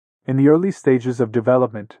In the early stages of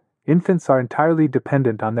development, infants are entirely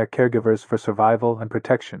dependent on their caregivers for survival and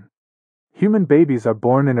protection. Human babies are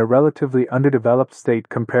born in a relatively underdeveloped state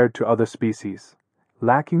compared to other species,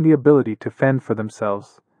 lacking the ability to fend for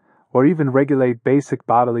themselves, or even regulate basic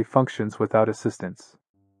bodily functions without assistance.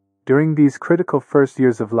 During these critical first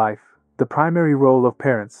years of life, the primary role of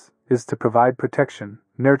parents is to provide protection,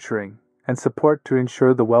 nurturing, and support to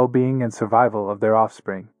ensure the well-being and survival of their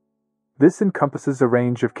offspring. This encompasses a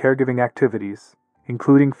range of caregiving activities,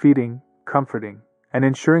 including feeding, comforting, and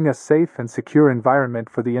ensuring a safe and secure environment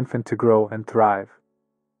for the infant to grow and thrive.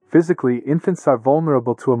 Physically, infants are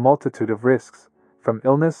vulnerable to a multitude of risks, from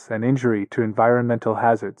illness and injury to environmental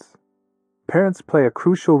hazards. Parents play a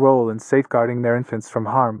crucial role in safeguarding their infants from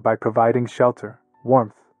harm by providing shelter,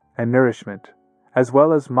 warmth, and nourishment, as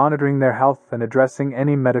well as monitoring their health and addressing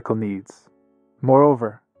any medical needs.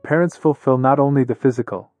 Moreover, parents fulfill not only the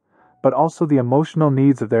physical, but also the emotional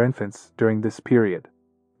needs of their infants during this period.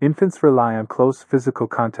 Infants rely on close physical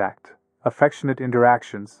contact, affectionate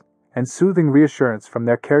interactions, and soothing reassurance from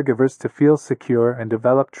their caregivers to feel secure and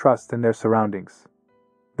develop trust in their surroundings.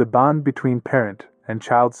 The bond between parent and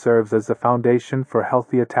child serves as the foundation for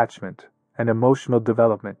healthy attachment and emotional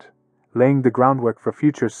development, laying the groundwork for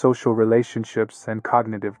future social relationships and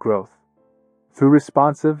cognitive growth. Through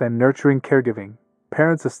responsive and nurturing caregiving,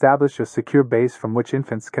 parents establish a secure base from which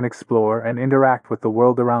infants can explore and interact with the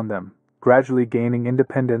world around them, gradually gaining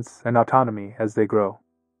independence and autonomy as they grow.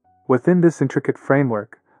 Within this intricate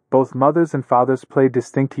framework, both mothers and fathers play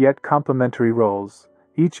distinct yet complementary roles,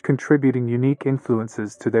 each contributing unique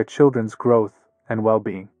influences to their children's growth and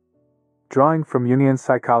well-being. Drawing from Jungian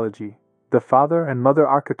psychology, the father and mother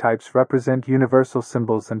archetypes represent universal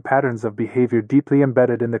symbols and patterns of behavior deeply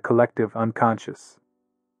embedded in the collective unconscious.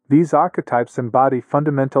 These archetypes embody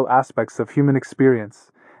fundamental aspects of human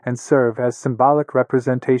experience and serve as symbolic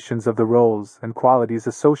representations of the roles and qualities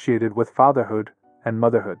associated with fatherhood and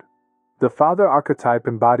motherhood. The father archetype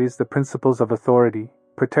embodies the principles of authority,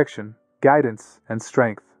 protection, guidance, and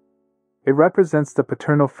strength. It represents the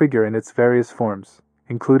paternal figure in its various forms,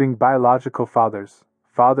 including biological fathers,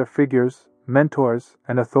 father figures, mentors,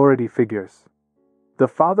 and authority figures. The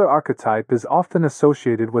father archetype is often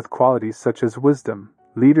associated with qualities such as wisdom,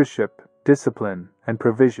 leadership, discipline, and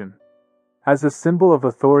provision. As a symbol of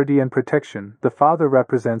authority and protection, the father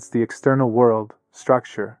represents the external world,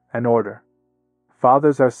 structure, and order.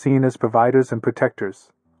 Fathers are seen as providers and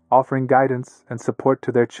protectors, offering guidance and support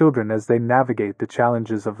to their children as they navigate the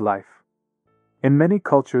challenges of life. In many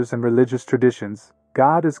cultures and religious traditions,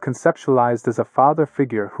 God is conceptualized as a father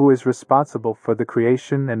figure who is responsible for the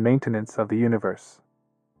creation and maintenance of the universe.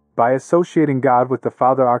 By associating God with the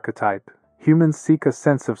father archetype, humans seek a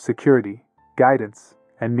sense of security, guidance,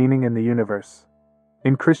 and meaning in the universe.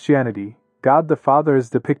 In Christianity, God the Father is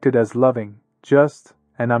depicted as loving, just,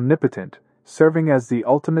 and omnipotent, serving as the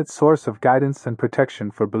ultimate source of guidance and protection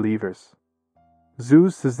for believers.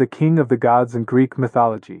 Zeus is the king of the gods in Greek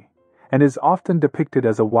mythology, and is often depicted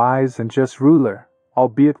as a wise and just ruler,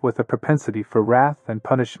 albeit with a propensity for wrath and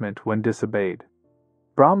punishment when disobeyed.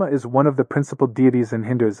 Brahma is one of the principal deities in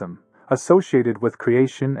Hinduism, associated with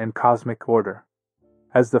creation and cosmic order.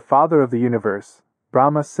 As the father of the universe,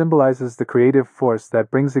 Brahma symbolizes the creative force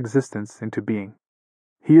that brings existence into being.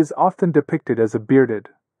 He is often depicted as a bearded,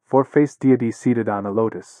 four-faced deity seated on a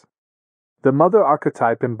lotus. The mother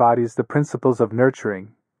archetype embodies the principles of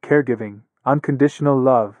nurturing, caregiving, unconditional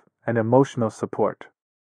love, and emotional support.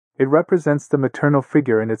 It represents the maternal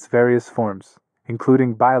figure in its various forms,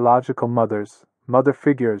 including biological mothers, mother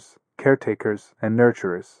figures, caretakers, and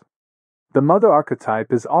nurturers. The mother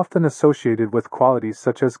archetype is often associated with qualities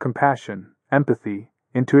such as compassion, empathy,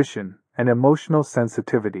 intuition, and emotional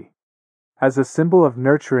sensitivity. As a symbol of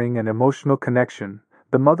nurturing and emotional connection,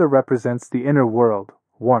 the mother represents the inner world,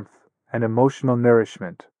 warmth, and emotional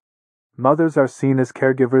nourishment. Mothers are seen as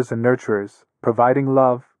caregivers and nurturers, providing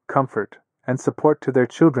love, comfort, and support to their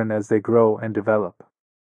children as they grow and develop.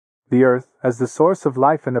 The earth, as the source of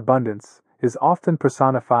life and abundance, is often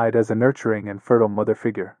personified as a nurturing and fertile mother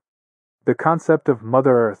figure. The concept of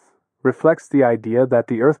Mother Earth reflects the idea that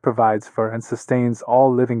the earth provides for and sustains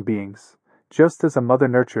all living beings, just as a mother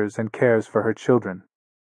nurtures and cares for her children.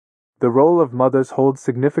 The role of mothers holds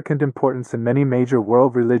significant importance in many major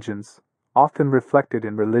world religions, often reflected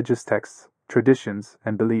in religious texts, traditions,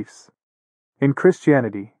 and beliefs. In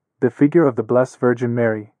Christianity, the figure of the Blessed Virgin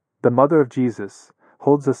Mary, the mother of Jesus,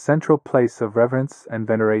 holds a central place of reverence and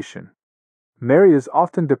veneration. Mary is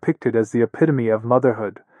often depicted as the epitome of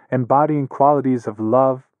motherhood, embodying qualities of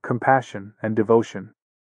love, compassion, and devotion.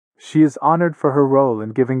 She is honored for her role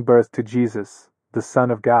in giving birth to Jesus, the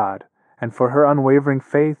Son of God, and for her unwavering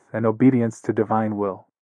faith and obedience to divine will.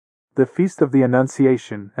 The Feast of the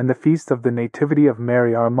Annunciation and the Feast of the Nativity of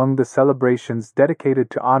Mary are among the celebrations dedicated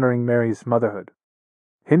to honoring Mary's motherhood.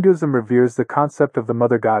 Hinduism reveres the concept of the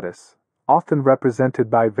mother goddess, often represented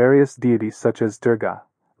by various deities such as Durga,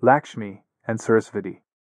 Lakshmi, and Sarasvati.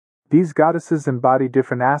 These goddesses embody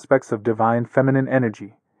different aspects of divine feminine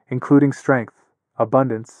energy, including strength,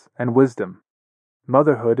 abundance, and wisdom.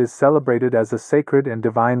 Motherhood is celebrated as a sacred and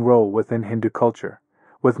divine role within Hindu culture,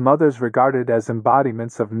 with mothers regarded as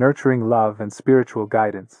embodiments of nurturing love and spiritual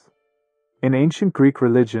guidance. In ancient Greek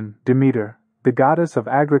religion, Demeter, the goddess of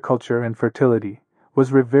agriculture and fertility,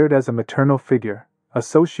 was revered as a maternal figure,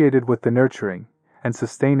 associated with the nurturing and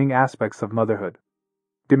sustaining aspects of motherhood.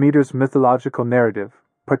 Demeter's mythological narrative,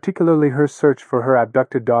 particularly her search for her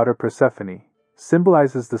abducted daughter Persephone,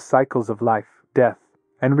 symbolizes the cycles of life, death,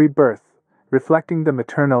 and rebirth, reflecting the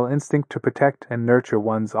maternal instinct to protect and nurture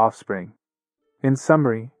one's offspring. In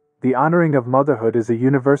summary, the honoring of motherhood is a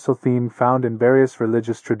universal theme found in various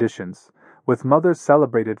religious traditions, with mothers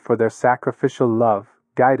celebrated for their sacrificial love,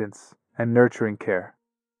 guidance, and nurturing care.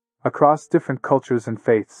 Across different cultures and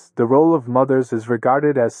faiths, the role of mothers is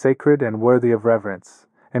regarded as sacred and worthy of reverence,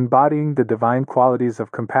 embodying the divine qualities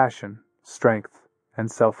of compassion, strength,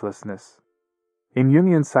 and selflessness. In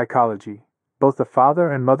Jungian psychology, both the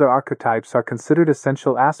father and mother archetypes are considered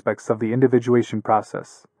essential aspects of the individuation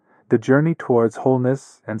process, the journey towards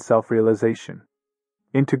wholeness and self-realization.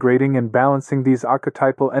 Integrating and balancing these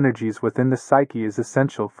archetypal energies within the psyche is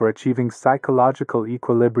essential for achieving psychological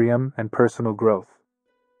equilibrium and personal growth.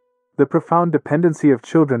 The profound dependency of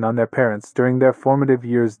children on their parents during their formative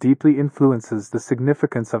years deeply influences the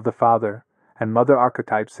significance of the father and mother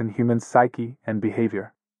archetypes in human psyche and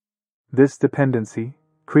behavior. This dependency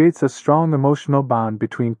creates a strong emotional bond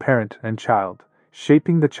between parent and child,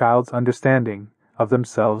 shaping the child's understanding of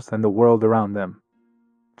themselves and the world around them.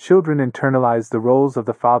 Children internalize the roles of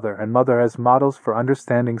the father and mother as models for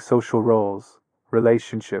understanding social roles,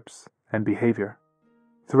 relationships, and behavior.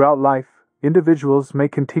 Throughout life, individuals may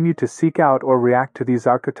continue to seek out or react to these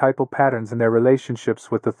archetypal patterns in their relationships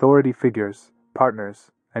with authority figures,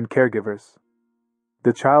 partners, and caregivers.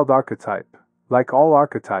 The child archetype, like all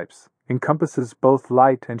archetypes, encompasses both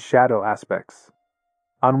light and shadow aspects.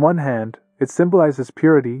 On one hand, it symbolizes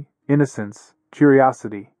purity, innocence,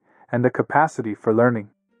 curiosity, and the capacity for learning.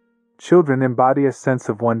 Children embody a sense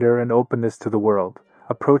of wonder and openness to the world,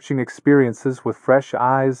 approaching experiences with fresh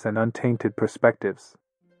eyes and untainted perspectives.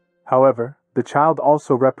 However, the child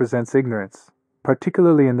also represents ignorance,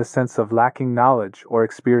 particularly in the sense of lacking knowledge or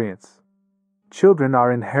experience. Children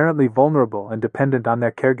are inherently vulnerable and dependent on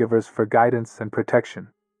their caregivers for guidance and protection.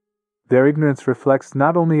 Their ignorance reflects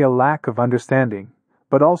not only a lack of understanding,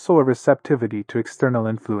 but also a receptivity to external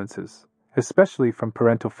influences, especially from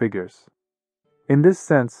parental figures. In this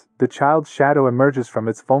sense, the child's shadow emerges from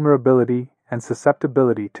its vulnerability and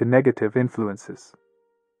susceptibility to negative influences.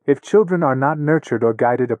 If children are not nurtured or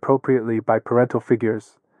guided appropriately by parental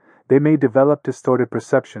figures, they may develop distorted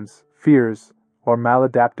perceptions, fears, or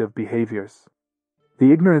maladaptive behaviors.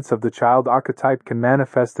 The ignorance of the child archetype can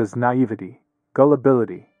manifest as naivety,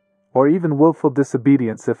 gullibility, or even willful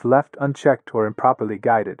disobedience if left unchecked or improperly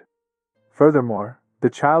guided. Furthermore, the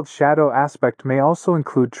child's shadow aspect may also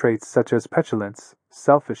include traits such as petulance,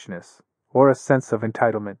 selfishness, or a sense of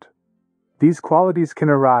entitlement. These qualities can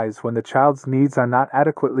arise when the child's needs are not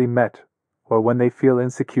adequately met, or when they feel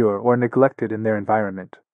insecure or neglected in their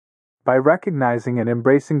environment. By recognizing and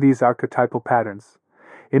embracing these archetypal patterns,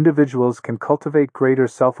 individuals can cultivate greater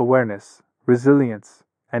self-awareness, resilience,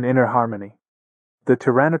 and inner harmony. The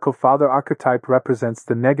tyrannical father archetype represents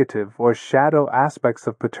the negative or shadow aspects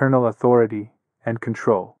of paternal authority and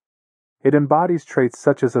control. It embodies traits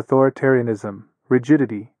such as authoritarianism,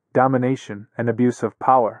 rigidity, domination, and abuse of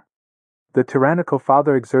power. The tyrannical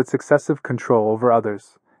father exerts excessive control over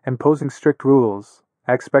others, imposing strict rules,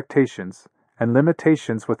 expectations, and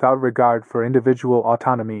limitations without regard for individual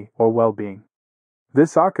autonomy or well-being.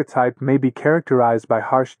 This archetype may be characterized by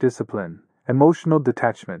harsh discipline, emotional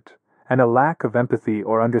detachment, and a lack of empathy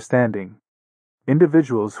or understanding.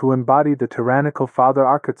 Individuals who embody the tyrannical father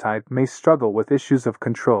archetype may struggle with issues of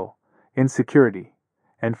control, insecurity,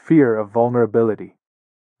 and fear of vulnerability.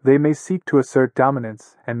 They may seek to assert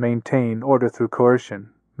dominance and maintain order through coercion,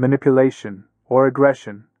 manipulation, or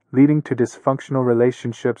aggression, leading to dysfunctional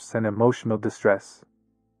relationships and emotional distress.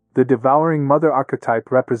 The devouring mother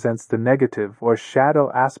archetype represents the negative or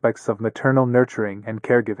shadow aspects of maternal nurturing and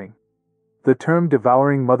caregiving. The term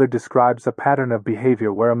devouring mother describes a pattern of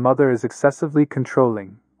behavior where a mother is excessively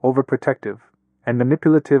controlling, overprotective, and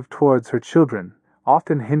manipulative towards her children,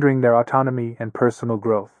 often hindering their autonomy and personal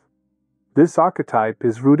growth. This archetype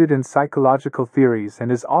is rooted in psychological theories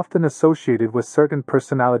and is often associated with certain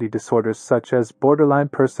personality disorders such as borderline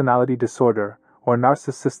personality disorder or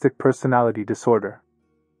narcissistic personality disorder.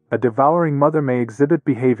 A devouring mother may exhibit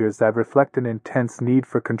behaviors that reflect an intense need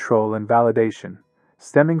for control and validation,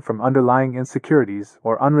 stemming from underlying insecurities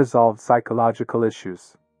or unresolved psychological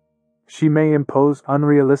issues. She may impose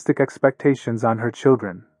unrealistic expectations on her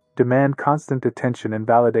children, demand constant attention and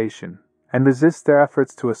validation, and resist their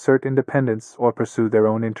efforts to assert independence or pursue their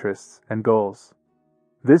own interests and goals.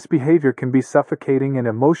 This behavior can be suffocating and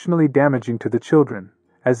emotionally damaging to the children,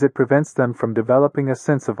 as it prevents them from developing a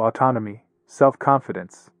sense of autonomy,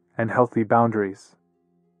 self-confidence, and healthy boundaries.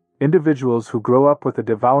 Individuals who grow up with a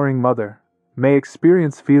devouring mother may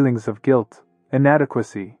experience feelings of guilt,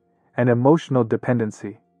 inadequacy, and emotional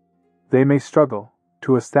dependency. They may struggle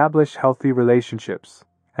to establish healthy relationships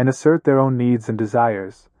and assert their own needs and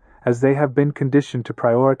desires, as they have been conditioned to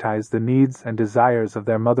prioritize the needs and desires of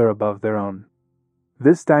their mother above their own.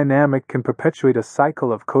 This dynamic can perpetuate a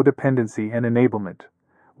cycle of codependency and enablement,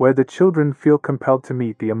 where the children feel compelled to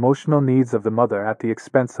meet the emotional needs of the mother at the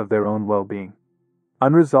expense of their own well-being.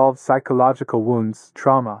 Unresolved psychological wounds,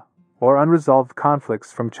 trauma, or unresolved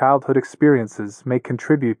conflicts from childhood experiences may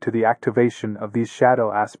contribute to the activation of these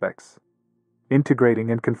shadow aspects. Integrating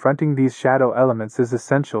and confronting these shadow elements is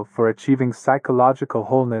essential for achieving psychological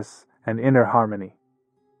wholeness and inner harmony.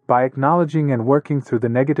 By acknowledging and working through the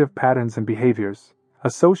negative patterns and behaviors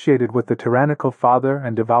associated with the tyrannical father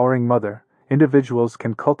and devouring mother, individuals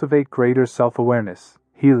can cultivate greater self-awareness,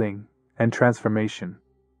 healing, and transformation.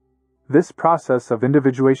 This process of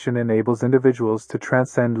individuation enables individuals to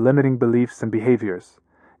transcend limiting beliefs and behaviors,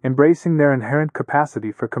 embracing their inherent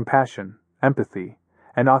capacity for compassion, empathy,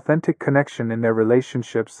 and authentic connection in their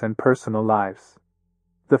relationships and personal lives.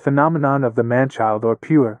 The phenomenon of the man-child or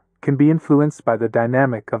pure can be influenced by the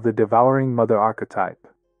dynamic of the devouring mother archetype.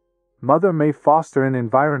 Mother may foster an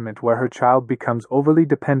environment where her child becomes overly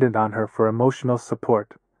dependent on her for emotional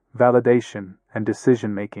support, validation, and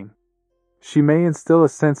decision-making. She may instill a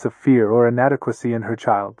sense of fear or inadequacy in her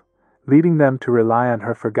child, leading them to rely on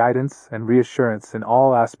her for guidance and reassurance in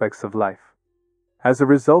all aspects of life. As a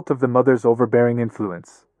result of the mother's overbearing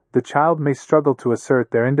influence, the child may struggle to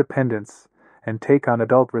assert their independence and take on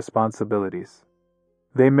adult responsibilities.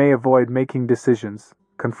 They may avoid making decisions,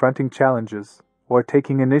 confronting challenges, or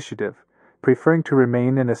taking initiative, preferring to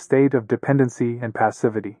remain in a state of dependency and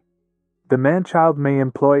passivity. The man-child may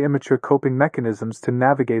employ immature coping mechanisms to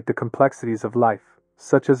navigate the complexities of life,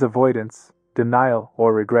 such as avoidance, denial,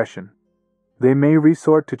 or regression. They may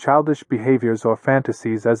resort to childish behaviors or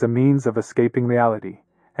fantasies as a means of escaping reality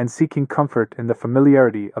and seeking comfort in the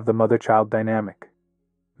familiarity of the mother-child dynamic.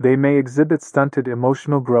 They may exhibit stunted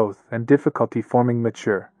emotional growth and difficulty forming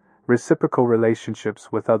mature, reciprocal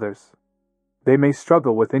relationships with others. They may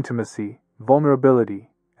struggle with intimacy,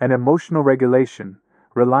 vulnerability, and emotional regulation,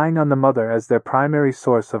 relying on the mother as their primary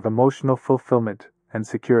source of emotional fulfillment and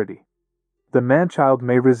security. The man-child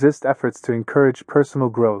may resist efforts to encourage personal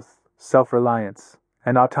growth, self-reliance,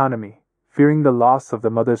 and autonomy, fearing the loss of the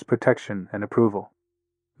mother's protection and approval.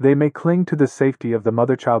 They may cling to the safety of the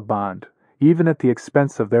mother-child bond, even at the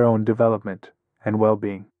expense of their own development and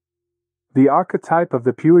well-being. The archetype of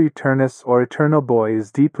the pure eternus or eternal boy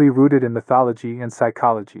is deeply rooted in mythology and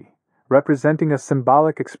psychology, representing a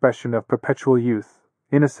symbolic expression of perpetual youth,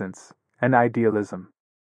 innocence, and idealism.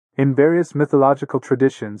 In various mythological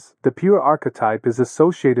traditions, the pure archetype is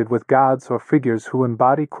associated with gods or figures who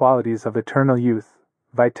embody qualities of eternal youth,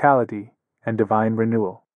 vitality, and divine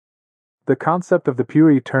renewal. The concept of the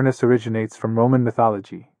pure eternus originates from Roman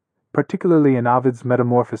mythology, particularly in Ovid's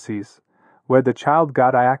Metamorphoses, where the child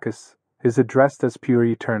god Iacchus is addressed as pure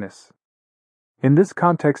eternus. In this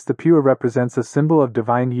context, the pure represents a symbol of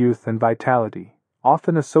divine youth and vitality,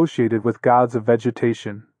 often associated with gods of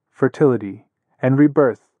vegetation, fertility, and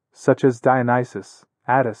rebirth, such as Dionysus,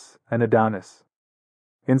 Attis, and Adonis.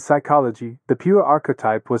 In psychology, the pure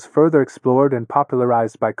archetype was further explored and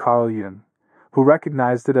popularized by Carl Jung, who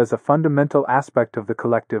recognized it as a fundamental aspect of the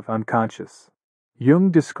collective unconscious.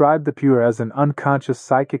 Jung described the pure as an unconscious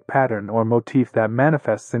psychic pattern or motif that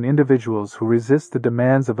manifests in individuals who resist the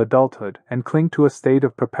demands of adulthood and cling to a state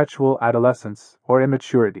of perpetual adolescence or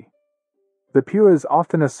immaturity. The pure is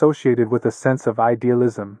often associated with a sense of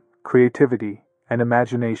idealism, creativity, and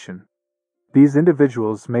imagination. These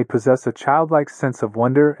individuals may possess a childlike sense of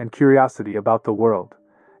wonder and curiosity about the world,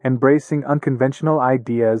 embracing unconventional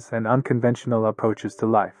ideas and unconventional approaches to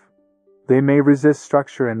life. They may resist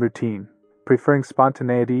structure and routine, preferring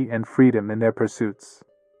spontaneity and freedom in their pursuits.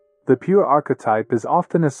 The pure archetype is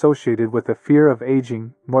often associated with a fear of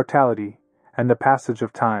aging, mortality, and the passage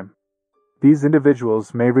of time. These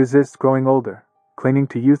individuals may resist growing older, clinging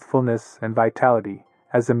to youthfulness and vitality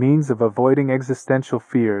as a means of avoiding existential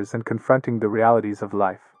fears and confronting the realities of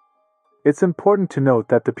life. It's important to note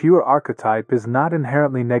that the pure archetype is not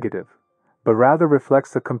inherently negative, but rather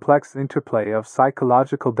reflects a complex interplay of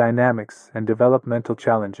psychological dynamics and developmental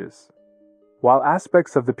challenges. While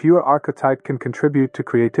aspects of the pure archetype can contribute to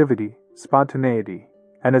creativity, spontaneity,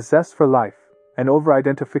 and a zest for life, an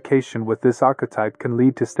over-identification with this archetype can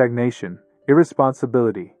lead to stagnation,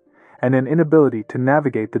 irresponsibility, and an inability to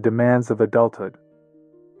navigate the demands of adulthood.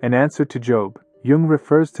 In answer to Job, Jung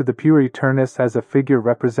refers to the pure eternus as a figure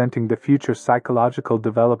representing the future psychological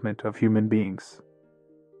development of human beings.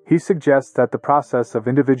 He suggests that the process of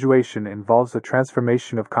individuation involves a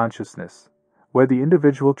transformation of consciousness, where the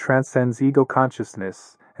individual transcends ego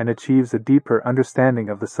consciousness and achieves a deeper understanding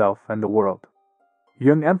of the self and the world.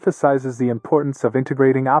 Jung emphasizes the importance of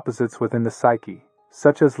integrating opposites within the psyche,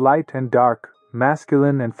 such as light and dark,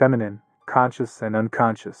 masculine and feminine, conscious and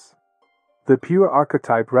unconscious. The pure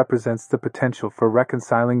archetype represents the potential for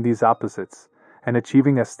reconciling these opposites and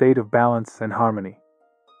achieving a state of balance and harmony.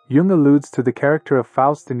 Jung alludes to the character of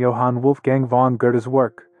Faust in Johann Wolfgang von Goethe's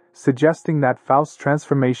work, suggesting that Faust's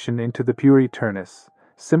transformation into the pure eternus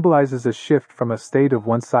symbolizes a shift from a state of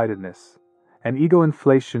one-sidedness and ego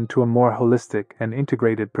inflation to a more holistic and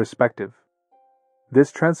integrated perspective.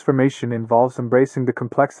 This transformation involves embracing the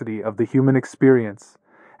complexity of the human experience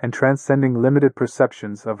and transcending limited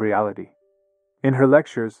perceptions of reality. In her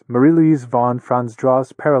lectures, Marie-Louise von Franz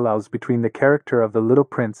draws parallels between the character of the Little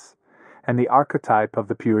Prince and the archetype of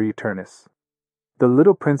the pure eternus. The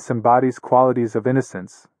Little Prince embodies qualities of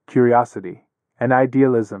innocence, curiosity, and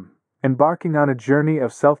idealism, embarking on a journey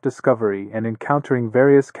of self-discovery and encountering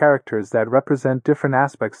various characters that represent different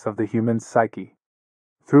aspects of the human psyche.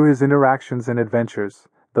 Through his interactions and adventures,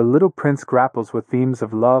 the Little Prince grapples with themes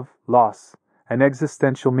of love, loss, and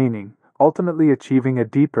existential meaning, ultimately achieving a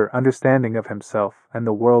deeper understanding of himself and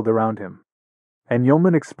the world around him. And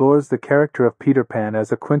Jung explores the character of Peter Pan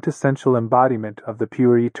as a quintessential embodiment of the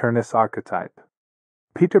pure eternus archetype.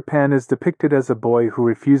 Peter Pan is depicted as a boy who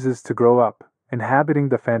refuses to grow up, inhabiting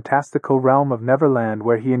the fantastical realm of Neverland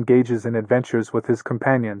where he engages in adventures with his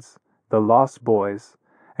companions, the Lost Boys,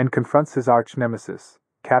 and confronts his arch-nemesis,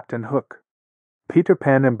 Captain Hook. Peter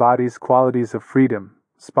Pan embodies qualities of freedom,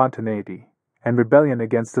 spontaneity, and rebellion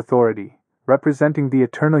against authority, representing the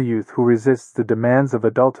eternal youth who resists the demands of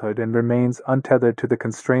adulthood and remains untethered to the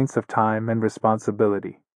constraints of time and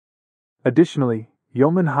responsibility. Additionally,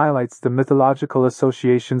 Jung highlights the mythological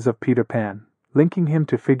associations of Peter Pan, linking him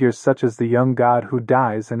to figures such as the young god who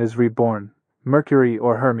dies and is reborn, Mercury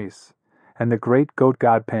or Hermes, and the great goat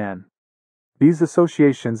god Pan. These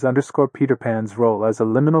associations underscore Peter Pan's role as a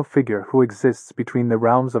liminal figure who exists between the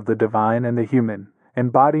realms of the divine and the human,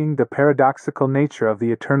 embodying the paradoxical nature of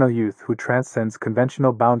the eternal youth who transcends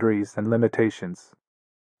conventional boundaries and limitations.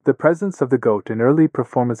 The presence of the goat in early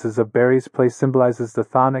performances of Barry's play symbolizes the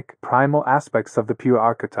chthonic, primal aspects of the pure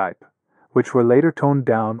archetype, which were later toned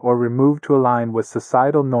down or removed to align with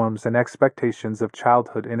societal norms and expectations of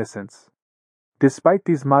childhood innocence. Despite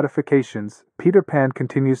these modifications, Peter Pan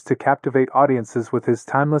continues to captivate audiences with his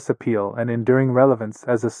timeless appeal and enduring relevance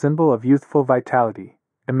as a symbol of youthful vitality,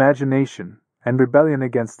 imagination, and rebellion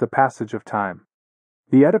against the passage of time.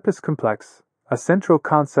 The Oedipus complex, a central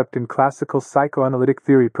concept in classical psychoanalytic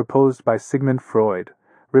theory proposed by Sigmund Freud,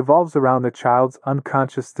 revolves around a child's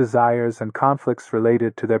unconscious desires and conflicts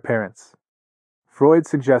related to their parents. Freud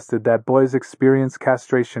suggested that boys experience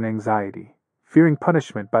castration anxiety, fearing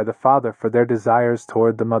punishment by the father for their desires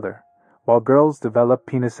toward the mother, while girls develop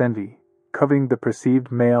penis envy, coveting the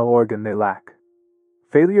perceived male organ they lack.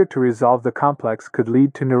 Failure to resolve the complex could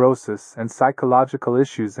lead to neurosis and psychological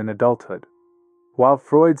issues in adulthood. While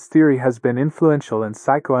Freud's theory has been influential in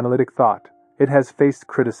psychoanalytic thought, it has faced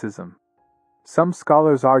criticism. Some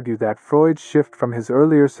scholars argue that Freud's shift from his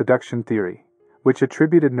earlier seduction theory, which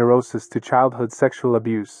attributed neurosis to childhood sexual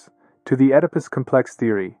abuse, to the Oedipus complex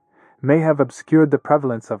theory, may have obscured the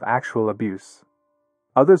prevalence of actual abuse.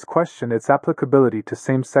 Others question its applicability to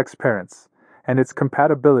same-sex parents, and its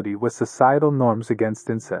compatibility with societal norms against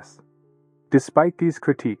incest. Despite these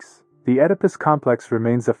critiques, the Oedipus complex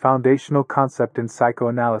remains a foundational concept in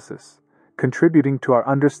psychoanalysis, contributing to our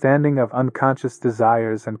understanding of unconscious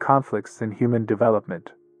desires and conflicts in human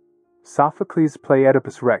development. Sophocles' play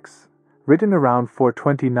Oedipus Rex, written around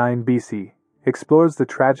 429 BC, explores the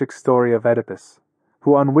tragic story of Oedipus,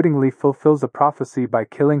 who unwittingly fulfills a prophecy by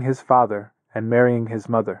killing his father and marrying his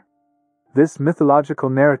mother. This mythological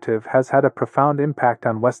narrative has had a profound impact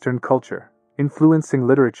on Western culture, influencing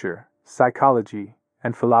literature, psychology,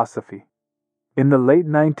 and philosophy. In the late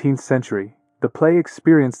 19th century, the play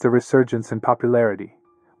experienced a resurgence in popularity,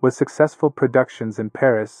 with successful productions in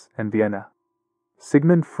Paris and Vienna.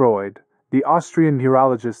 Sigmund Freud, the Austrian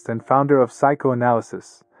neurologist and founder of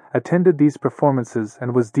psychoanalysis, attended these performances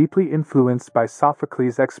and was deeply influenced by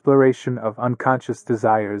Sophocles' exploration of unconscious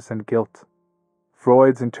desires and guilt.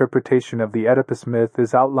 Freud's interpretation of the Oedipus myth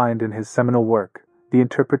is outlined in his seminal work, The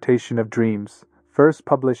Interpretation of Dreams, first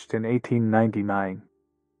published in 1899.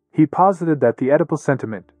 He posited that the Oedipal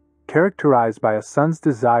sentiment, characterized by a son's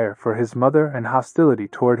desire for his mother and hostility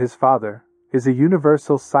toward his father, is a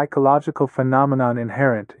universal psychological phenomenon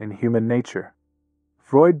inherent in human nature.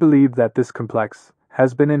 Freud believed that this complex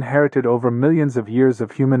has been inherited over millions of years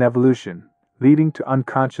of human evolution, leading to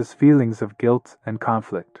unconscious feelings of guilt and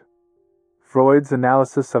conflict. Freud's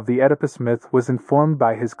analysis of the Oedipus myth was informed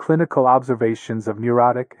by his clinical observations of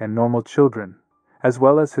neurotic and normal children, as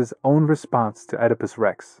well as his own response to Oedipus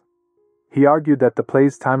Rex. He argued that the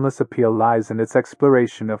play's timeless appeal lies in its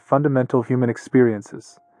exploration of fundamental human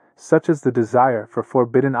experiences, such as the desire for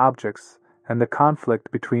forbidden objects and the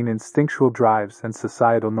conflict between instinctual drives and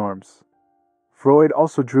societal norms. Freud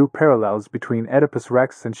also drew parallels between Oedipus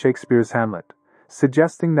Rex and Shakespeare's Hamlet,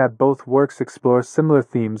 suggesting that both works explore similar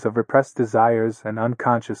themes of repressed desires and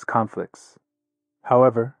unconscious conflicts.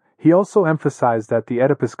 However, he also emphasized that the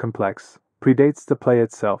Oedipus complex predates the play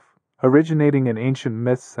itself, originating in ancient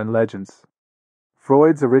myths and legends.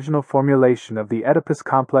 Freud's original formulation of the Oedipus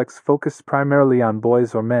complex focused primarily on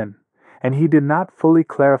boys or men, and he did not fully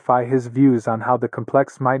clarify his views on how the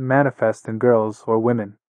complex might manifest in girls or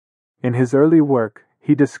women. In his early work,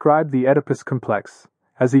 he described the Oedipus complex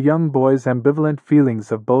as a young boy's ambivalent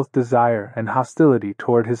feelings of both desire and hostility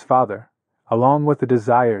toward his father, along with a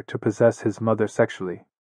desire to possess his mother sexually.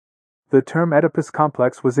 The term Oedipus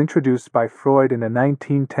complex was introduced by Freud in a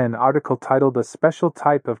 1910 article titled A Special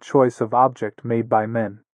Type of Choice of Object Made by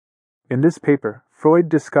Men. In this paper, Freud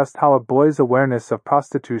discussed how a boy's awareness of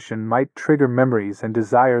prostitution might trigger memories and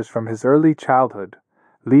desires from his early childhood,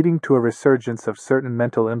 leading to a resurgence of certain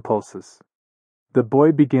mental impulses. The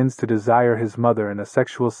boy begins to desire his mother in a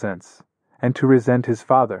sexual sense, and to resent his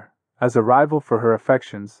father, as a rival for her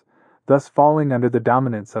affections, thus falling under the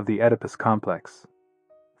dominance of the Oedipus complex.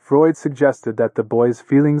 Freud suggested that the boy's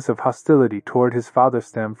feelings of hostility toward his father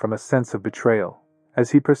stem from a sense of betrayal,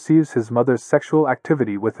 as he perceives his mother's sexual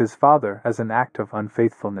activity with his father as an act of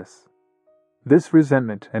unfaithfulness. This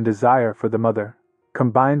resentment and desire for the mother,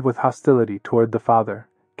 combined with hostility toward the father,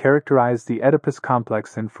 characterized the Oedipus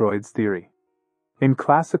complex in Freud's theory. In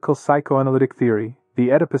classical psychoanalytic theory,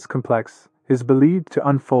 the Oedipus complex is believed to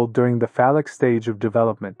unfold during the phallic stage of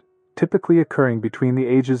development, typically occurring between the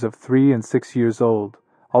ages of 3 and 6 years old,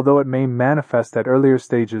 although it may manifest at earlier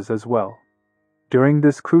stages as well. During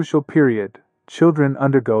this crucial period, children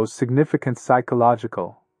undergo significant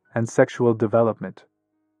psychological and sexual development.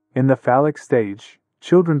 In the phallic stage,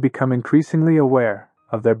 children become increasingly aware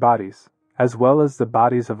of their bodies, as well as the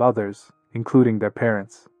bodies of others, including their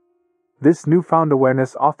parents. This newfound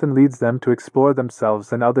awareness often leads them to explore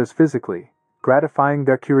themselves and others physically, gratifying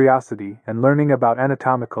their curiosity and learning about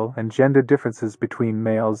anatomical and gender differences between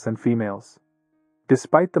males and females.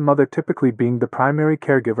 Despite the mother typically being the primary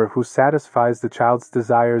caregiver who satisfies the child's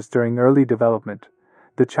desires during early development,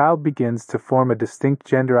 the child begins to form a distinct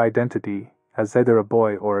gender identity as either a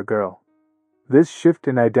boy or a girl. This shift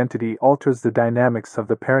in identity alters the dynamics of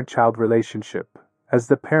the parent-child relationship, as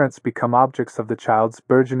the parents become objects of the child's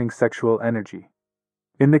burgeoning sexual energy.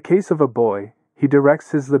 In the case of a boy, he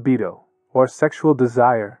directs his libido, or sexual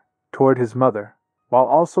desire, toward his mother, while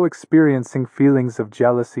also experiencing feelings of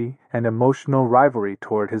jealousy and emotional rivalry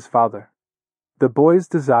toward his father. The boy's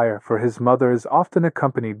desire for his mother is often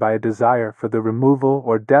accompanied by a desire for the removal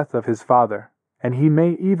or death of his father, and he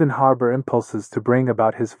may even harbor impulses to bring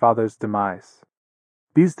about his father's demise.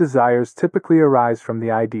 These desires typically arise from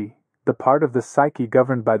the id, the part of the psyche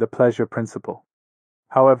governed by the pleasure principle.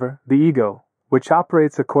 However, the ego, which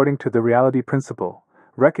operates according to the reality principle,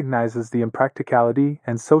 recognizes the impracticality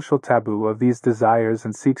and social taboo of these desires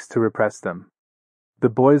and seeks to repress them. The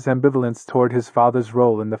boy's ambivalence toward his father's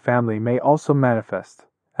role in the family may also manifest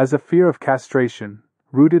as a fear of castration,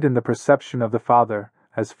 rooted in the perception of the father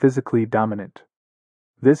as physically dominant.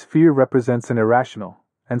 This fear represents an irrational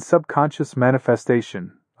and subconscious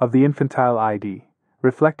manifestation of the infantile id,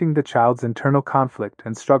 reflecting the child's internal conflict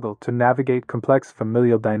and struggle to navigate complex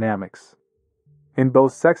familial dynamics. In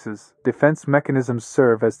both sexes, defense mechanisms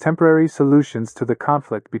serve as temporary solutions to the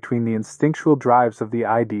conflict between the instinctual drives of the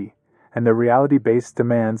id and the reality-based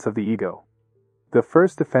demands of the ego. The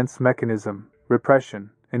first defense mechanism, repression,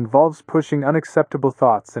 involves pushing unacceptable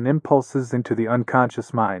thoughts and impulses into the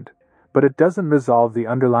unconscious mind, But it doesn't resolve the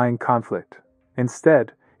underlying conflict.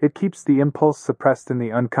 Instead, it keeps the impulse suppressed in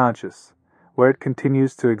the unconscious, where it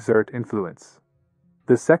continues to exert influence.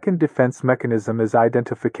 The second defense mechanism is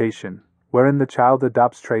identification, wherein the child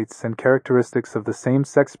adopts traits and characteristics of the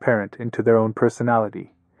same-sex parent into their own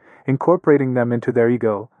personality, incorporating them into their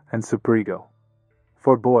ego and superego.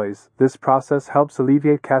 For boys, this process helps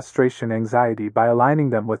alleviate castration anxiety by aligning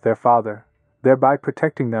them with their father, thereby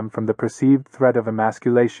protecting them from the perceived threat of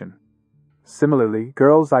emasculation. Similarly,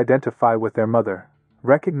 girls identify with their mother,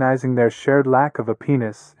 recognizing their shared lack of a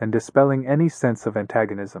penis and dispelling any sense of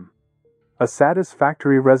antagonism. A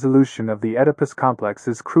satisfactory resolution of the Oedipus complex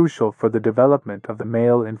is crucial for the development of the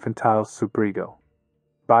male infantile superego.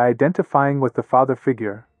 By identifying with the father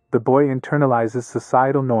figure, the boy internalizes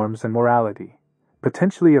societal norms and morality,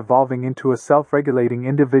 potentially evolving into a self-regulating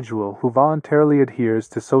individual who voluntarily adheres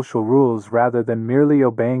to social rules rather than merely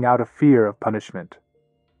obeying out of fear of punishment.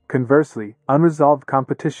 Conversely, unresolved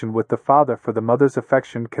competition with the father for the mother's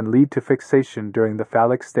affection can lead to fixation during the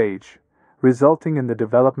phallic stage, resulting in the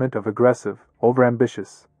development of aggressive,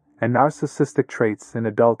 overambitious, and narcissistic traits in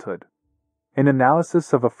adulthood. In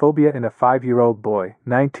Analysis of a Phobia in a 5-Year-Old Boy,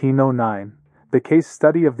 1909, the case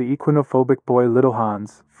study of the equinophobic boy Little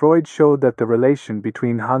Hans, Freud showed that the relation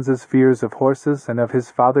between Hans's fears of horses and of his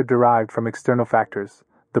father derived from external factors,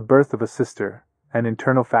 the birth of a sister, and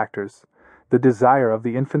internal factors, the desire of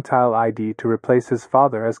the infantile ID to replace his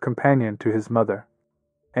father as companion to his mother,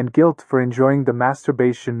 and guilt for enjoying the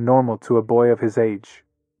masturbation normal to a boy of his age.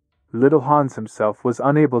 Little Hans himself was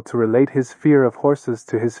unable to relate his fear of horses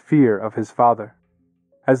to his fear of his father.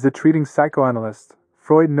 As the treating psychoanalyst,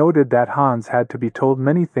 Freud noted that Hans had to be told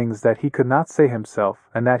many things that he could not say himself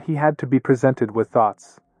and that he had to be presented with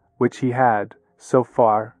thoughts, which he had, so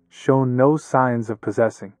far, shown no signs of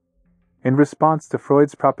possessing. In response to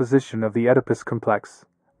Freud's proposition of the Oedipus complex,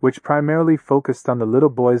 which primarily focused on the little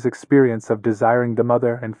boy's experience of desiring the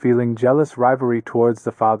mother and feeling jealous rivalry towards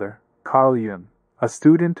the father, Carl Jung, a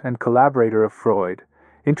student and collaborator of Freud,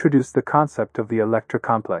 introduced the concept of the Electra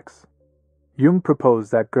complex. Jung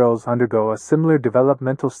proposed that girls undergo a similar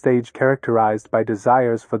developmental stage characterized by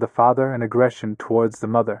desires for the father and aggression towards the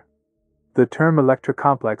mother. The term Electra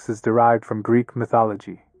complex is derived from Greek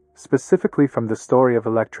mythology, specifically from the story of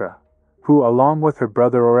Electra, who, along with her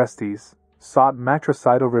brother Orestes, sought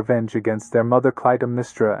matricidal revenge against their mother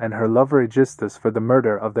Clytemnestra and her lover Aegisthus for the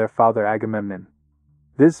murder of their father Agamemnon.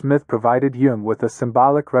 This myth provided Jung with a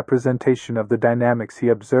symbolic representation of the dynamics he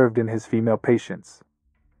observed in his female patients.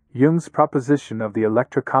 Jung's proposition of the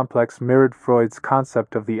Electra complex mirrored Freud's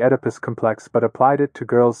concept of the Oedipus complex but applied it to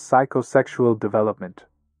girls' psychosexual development.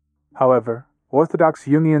 However, orthodox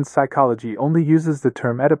Jungian psychology only uses the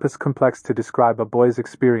term Oedipus complex to describe a boy's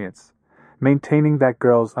experience, maintaining that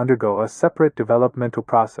girls undergo a separate developmental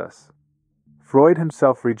process. Freud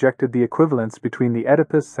himself rejected the equivalence between the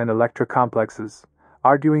Oedipus and Electra complexes,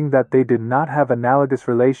 arguing that they did not have analogous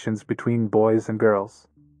relations between boys and girls.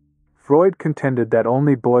 Freud contended that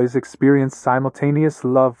only boys experience simultaneous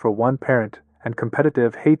love for one parent and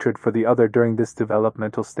competitive hatred for the other during this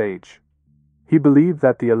developmental stage. He believed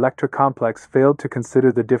that the Electra complex failed to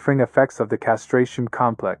consider the differing effects of the castration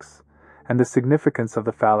complex and the significance of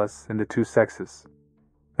the phallus in the two sexes.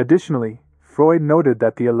 Additionally, Freud noted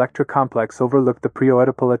that the Electra complex overlooked the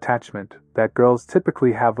pre-oedipal attachment that girls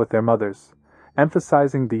typically have with their mothers,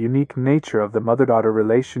 emphasizing the unique nature of the mother-daughter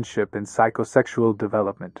relationship in psychosexual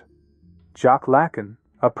development. Jacques Lacan,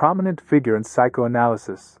 a prominent figure in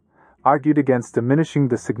psychoanalysis, argued against diminishing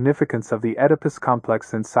the significance of the Oedipus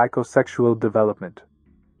complex in psychosexual development.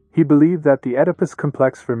 He believed that the Oedipus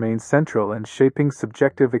complex remains central in shaping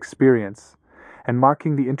subjective experience and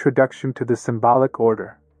marking the introduction to the symbolic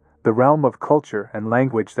order, the realm of culture and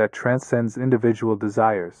language that transcends individual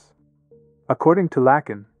desires. According to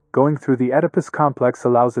Lacan, going through the Oedipus complex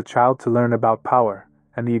allows a child to learn about power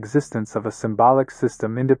and the existence of a symbolic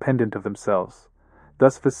system independent of themselves,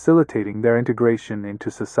 thus facilitating their integration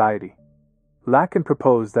into society. Lacan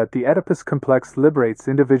proposed that the Oedipus complex liberates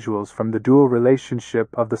individuals from the dual relationship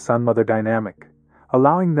of the son-mother dynamic,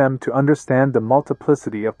 allowing them to understand the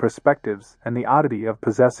multiplicity of perspectives and the oddity of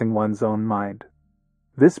possessing one's own mind.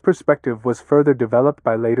 This perspective was further developed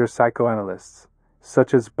by later psychoanalysts,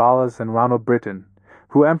 such as Ballas and Ronald Britton,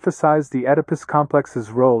 who emphasized the Oedipus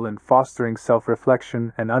complex's role in fostering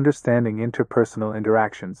self-reflection and understanding interpersonal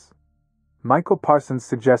interactions. Michael Parsons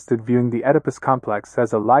suggested viewing the Oedipus complex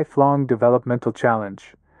as a lifelong developmental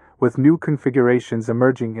challenge, with new configurations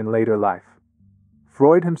emerging in later life.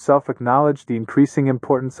 Freud himself acknowledged the increasing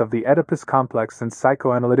importance of the Oedipus complex in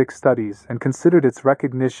psychoanalytic studies and considered its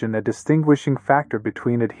recognition a distinguishing factor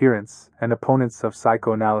between adherents and opponents of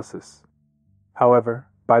psychoanalysis. However,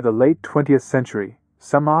 by the late 20th century,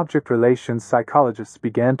 some object relations psychologists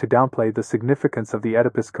began to downplay the significance of the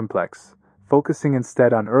Oedipus complex, focusing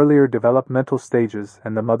instead on earlier developmental stages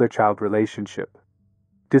and the mother-child relationship.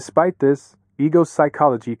 Despite this, ego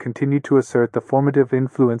psychology continued to assert the formative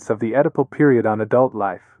influence of the Oedipal period on adult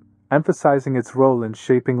life, emphasizing its role in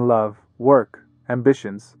shaping love, work,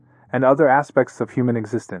 ambitions, and other aspects of human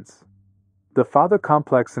existence. The father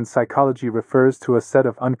complex in psychology refers to a set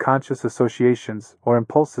of unconscious associations or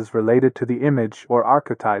impulses related to the image or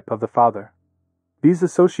archetype of the father. These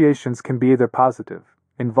associations can be either positive,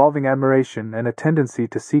 involving admiration and a tendency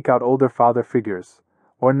to seek out older father figures,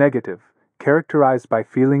 or negative, characterized by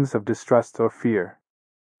feelings of distrust or fear.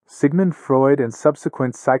 Sigmund Freud and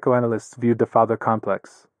subsequent psychoanalysts viewed the father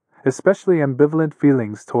complex, especially ambivalent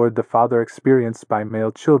feelings toward the father experienced by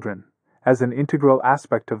male children, as an integral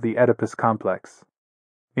aspect of the Oedipus complex.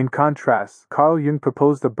 In contrast, Carl Jung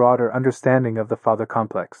proposed a broader understanding of the father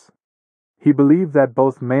complex. He believed that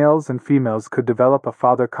both males and females could develop a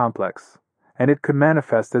father complex, and it could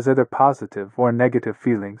manifest as either positive or negative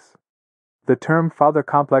feelings. The term father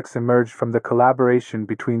complex emerged from the collaboration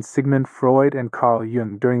between Sigmund Freud and Carl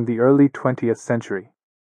Jung during the early 20th century.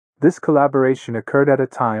 This collaboration occurred at a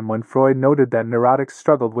time when Freud noted that neurotics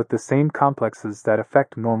struggled with the same complexes that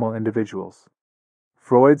affect normal individuals.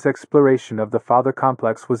 Freud's exploration of the father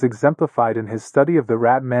complex was exemplified in his study of the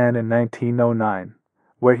rat man in 1909,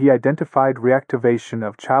 where he identified reactivation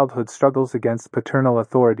of childhood struggles against paternal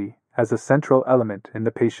authority as a central element in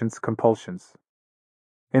the patient's compulsions.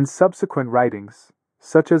 In subsequent writings,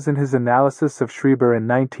 such as in his analysis of Schreiber in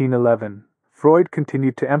 1911, Freud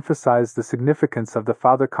continued to emphasize the significance of the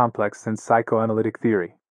father complex in psychoanalytic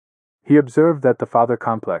theory. He observed that the father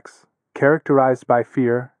complex, characterized by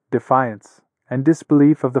fear, defiance, and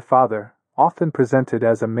disbelief of the father, often presented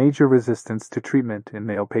as a major resistance to treatment in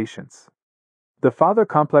male patients. The father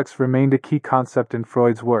complex remained a key concept in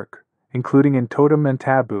Freud's work, including in Totem and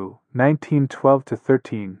Taboo,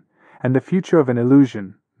 1912-13, and The Future of an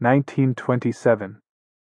Illusion, 1927.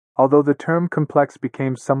 Although the term complex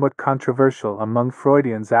became somewhat controversial among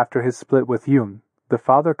Freudians after his split with Jung, the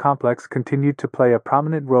father complex continued to play a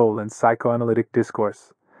prominent role in psychoanalytic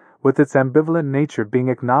discourse, with its ambivalent nature being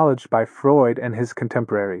acknowledged by Freud and his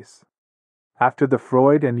contemporaries. After the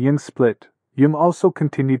Freud and Jung split, Jung also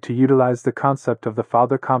continued to utilize the concept of the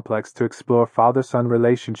father complex to explore father-son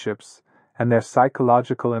relationships and their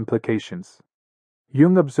psychological implications.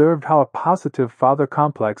 Jung observed how a positive father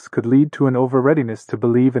complex could lead to an over-readiness to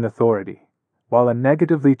believe in authority, while a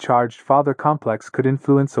negatively charged father complex could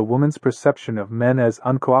influence a woman's perception of men as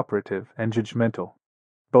uncooperative and judgmental.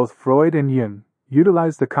 Both Freud and Jung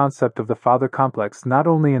utilized the concept of the father complex not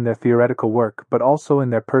only in their theoretical work but also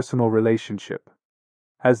in their personal relationship.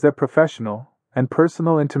 As their professional and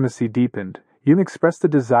personal intimacy deepened, Jung expressed a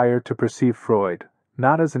desire to perceive Freud,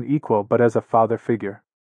 not as an equal but as a father figure.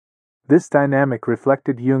 This dynamic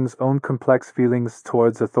reflected Jung's own complex feelings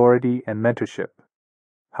towards authority and mentorship.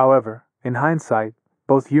 However, in hindsight,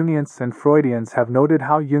 both Jungians and Freudians have noted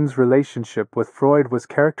how Jung's relationship with Freud was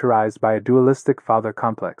characterized by a dualistic father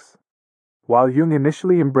complex. While Jung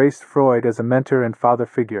initially embraced Freud as a mentor and father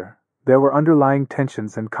figure, there were underlying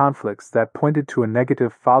tensions and conflicts that pointed to a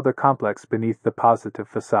negative father complex beneath the positive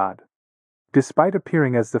facade. Despite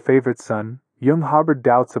appearing as the favorite son, Jung harbored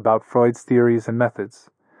doubts about Freud's theories and methods,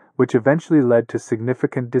 which eventually led to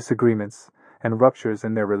significant disagreements and ruptures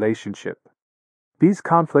in their relationship. These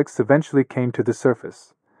conflicts eventually came to the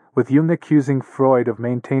surface, with Jung accusing Freud of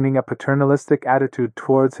maintaining a paternalistic attitude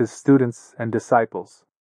towards his students and disciples.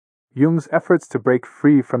 Jung's efforts to break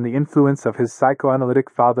free from the influence of his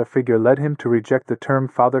psychoanalytic father figure led him to reject the term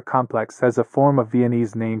father complex as a form of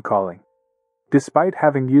Viennese name-calling. Despite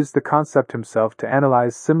having used the concept himself to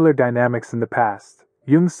analyze similar dynamics in the past,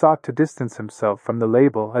 Jung sought to distance himself from the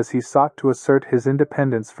label as he sought to assert his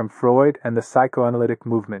independence from Freud and the psychoanalytic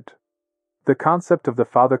movement. The concept of the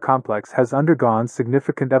father complex has undergone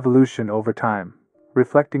significant evolution over time,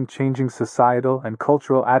 reflecting changing societal and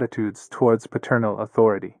cultural attitudes towards paternal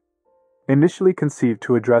authority. Initially conceived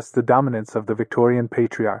to address the dominance of the Victorian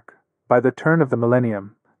patriarch, by the turn of the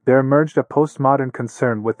millennium, there emerged a postmodern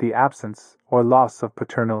concern with the absence or loss of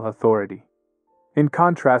paternal authority. In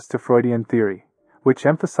contrast to Freudian theory, which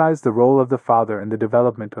emphasized the role of the father in the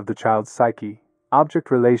development of the child's psyche,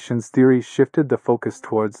 object relations theory shifted the focus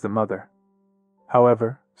towards the mother.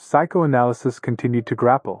 However, psychoanalysis continued to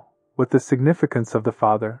grapple with the significance of the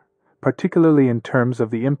father, particularly in terms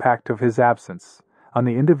of the impact of his absence, on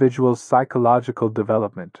the individual's psychological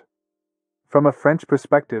development. From a French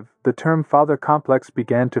perspective, the term father complex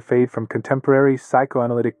began to fade from contemporary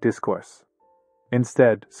psychoanalytic discourse.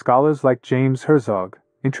 Instead, scholars like James Herzog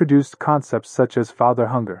introduced concepts such as father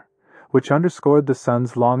hunger, which underscored the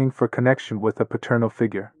son's longing for connection with a paternal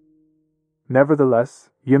figure. Nevertheless,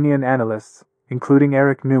 Jungian analysts, including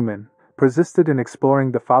Eric Newman, persisted in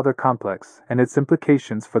exploring the father complex and its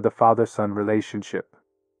implications for the father-son relationship.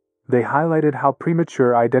 They highlighted how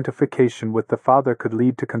premature identification with the father could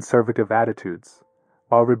lead to conservative attitudes,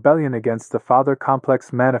 while rebellion against the father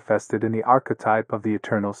complex manifested in the archetype of the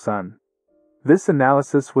eternal son. This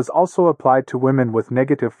analysis was also applied to women with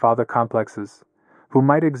negative father complexes, who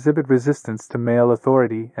might exhibit resistance to male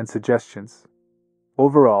authority and suggestions.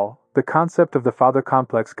 Overall, the concept of the father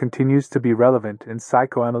complex continues to be relevant in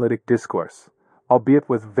psychoanalytic discourse, albeit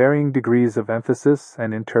with varying degrees of emphasis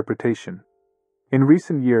and interpretation. In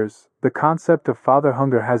recent years, the concept of father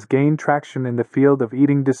hunger has gained traction in the field of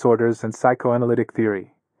eating disorders and psychoanalytic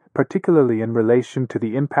theory, particularly in relation to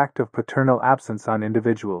the impact of paternal absence on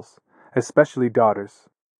individuals, especially daughters.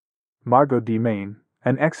 Margot D. Main,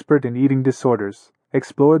 an expert in eating disorders,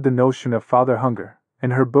 explored the notion of father hunger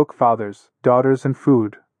in her book Fathers, Daughters, and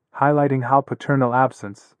Food, highlighting how paternal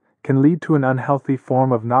absence can lead to an unhealthy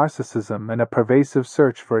form of narcissism and a pervasive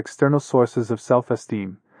search for external sources of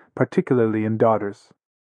self-esteem, particularly in daughters.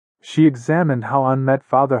 She examined how unmet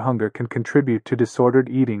father hunger can contribute to disordered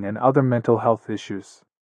eating and other mental health issues.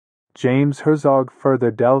 James Herzog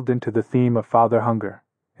further delved into the theme of father hunger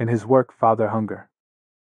in his work Father Hunger.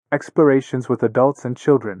 Explorations with adults and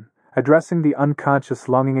children, addressing the unconscious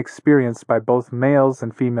longing experienced by both males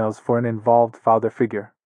and females for an involved father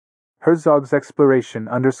figure. Herzog's exploration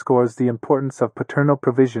underscores the importance of paternal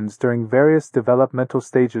provisions during various developmental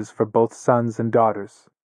stages for both sons and daughters.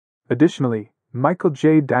 Additionally, Michael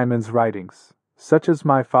J. Diamond's writings, such as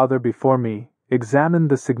My Father Before Me, examine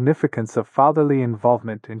the significance of fatherly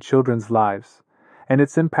involvement in children's lives and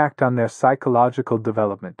its impact on their psychological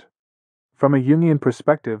development. From a Jungian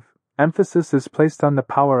perspective, emphasis is placed on the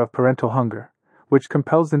power of parental hunger, which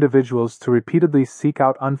compels individuals to repeatedly seek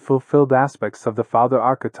out unfulfilled aspects of the father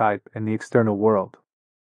archetype in the external world.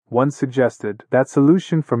 One suggested that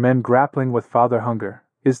solution for men grappling with father hunger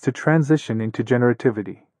is to transition into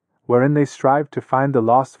generativity, wherein they strive to find the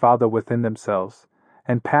lost father within themselves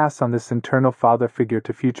and pass on this internal father figure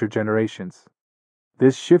to future generations.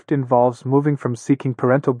 This shift involves moving from seeking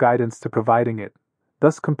parental guidance to providing it,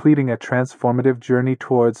 thus completing a transformative journey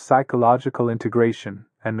towards psychological integration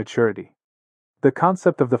and maturity. The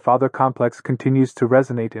concept of the father complex continues to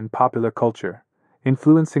resonate in popular culture,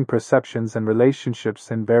 influencing perceptions and relationships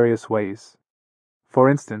in various ways. For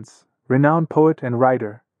instance, renowned poet and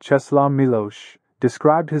writer Czesław Miłosz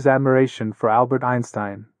described his admiration for Albert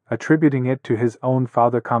Einstein, attributing it to his own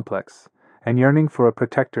father complex and yearning for a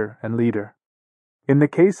protector and leader. In the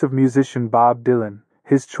case of musician Bob Dylan,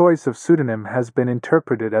 his choice of pseudonym has been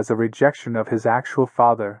interpreted as a rejection of his actual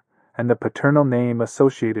father and the paternal name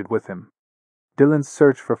associated with him. Dylan's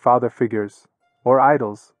search for father figures, or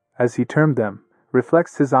idols, as he termed them,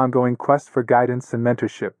 reflects his ongoing quest for guidance and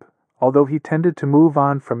mentorship, although he tended to move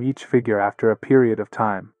on from each figure after a period of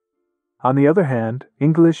time. On the other hand,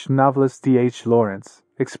 English novelist D.H. Lawrence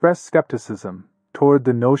expressed skepticism toward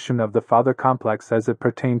the notion of the father complex as it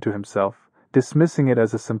pertained to himself, dismissing it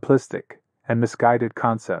as a simplistic and misguided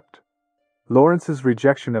concept. Lawrence's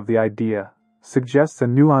rejection of the idea suggests a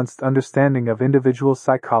nuanced understanding of individual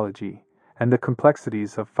psychology and the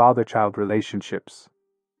complexities of father-child relationships.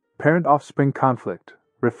 Parent-offspring conflict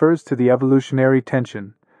refers to the evolutionary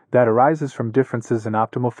tension that arises from differences in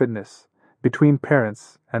optimal fitness between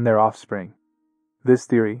parents and their offspring. This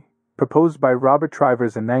theory, proposed by Robert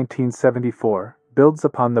Trivers in 1974, builds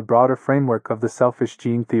upon the broader framework of the selfish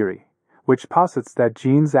gene theory, which posits that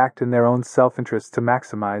genes act in their own self-interest to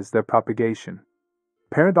maximize their propagation.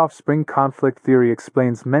 Parent-offspring conflict theory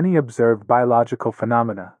explains many observed biological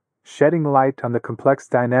phenomena, shedding light on the complex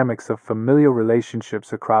dynamics of familial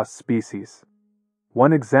relationships across species.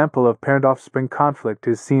 One example of parent-offspring conflict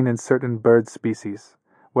is seen in certain bird species,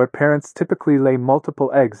 where parents typically lay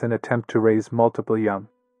multiple eggs and attempt to raise multiple young.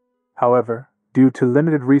 However, due to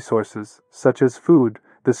limited resources, such as food,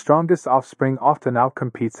 the strongest offspring often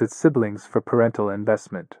outcompetes its siblings for parental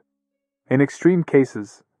investment. In extreme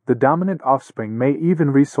cases, the dominant offspring may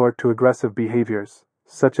even resort to aggressive behaviors,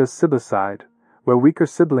 such as siblicide, where weaker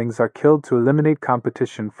siblings are killed to eliminate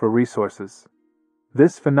competition for resources.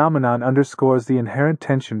 This phenomenon underscores the inherent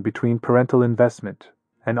tension between parental investment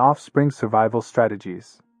and offspring survival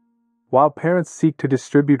strategies. While parents seek to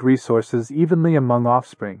distribute resources evenly among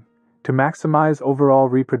offspring to maximize overall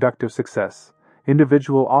reproductive success,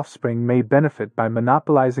 individual offspring may benefit by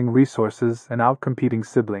monopolizing resources and outcompeting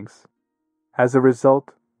siblings. As a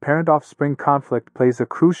result, parent-offspring conflict plays a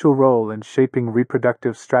crucial role in shaping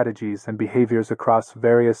reproductive strategies and behaviors across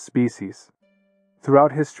various species.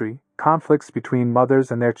 Throughout history, conflicts between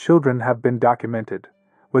mothers and their children have been documented,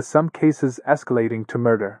 with some cases escalating to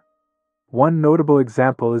murder. One notable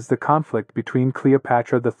example is the conflict between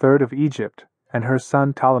Cleopatra III of Egypt and her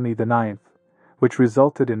son Ptolemy IX, which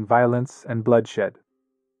resulted in violence and bloodshed.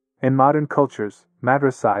 In modern cultures,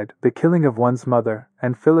 matricide, the killing of one's mother,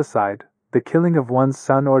 and filicide, the killing of one's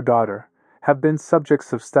son or daughter, have been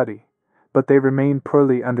subjects of study, but they remain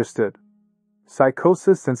poorly understood.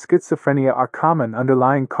 Psychosis and schizophrenia are common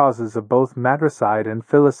underlying causes of both matricide and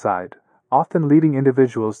filicide, often leading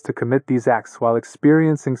individuals to commit these acts while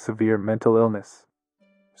experiencing severe mental illness.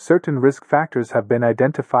 Certain risk factors have been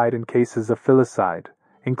identified in cases of filicide,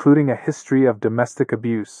 including a history of domestic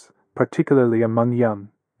abuse, particularly among young,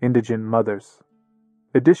 indigent mothers.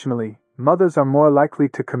 Additionally, mothers are more likely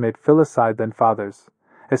to commit filicide than fathers,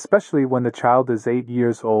 especially when the child is 8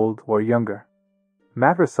 years old or younger.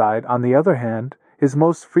 Matricide, on the other hand, is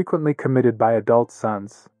most frequently committed by adult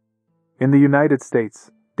sons. In the United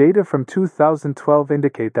States, data from 2012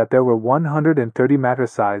 indicate that there were 130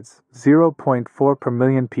 matricides, 0.4 per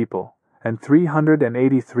million people, and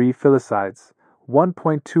 383 filicides,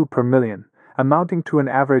 1.2 per million, amounting to an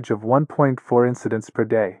average of 1.4 incidents per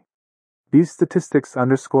day. These statistics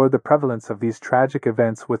underscore the prevalence of these tragic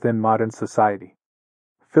events within modern society.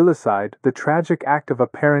 Filicide, the tragic act of a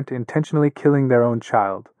parent intentionally killing their own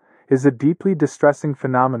child, is a deeply distressing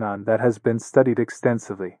phenomenon that has been studied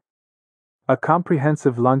extensively. A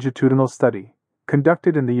comprehensive longitudinal study,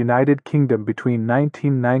 conducted in the United Kingdom between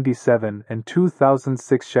 1997 and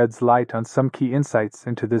 2006, sheds light on some key insights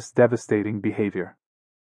into this devastating behavior.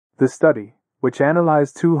 The study, which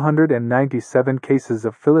analyzed 297 cases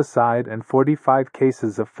of filicide and 45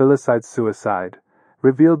 cases of filicide-suicide,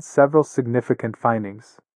 revealed several significant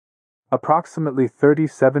findings. Approximately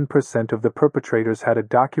 37% of the perpetrators had a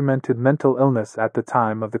documented mental illness at the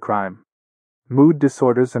time of the crime. Mood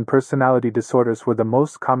disorders and personality disorders were the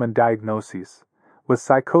most common diagnoses, with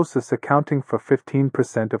psychosis accounting for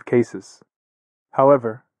 15% of cases.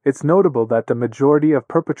 However, it's notable that the majority of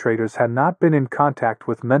perpetrators had not been in contact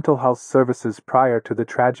with mental health services prior to the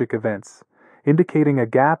tragic events, indicating a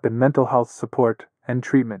gap in mental health support and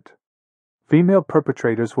treatment. Female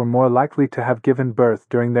perpetrators were more likely to have given birth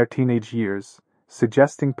during their teenage years,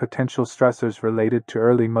 suggesting potential stressors related to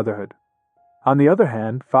early motherhood. On the other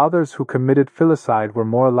hand, fathers who committed filicide were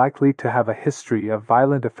more likely to have a history of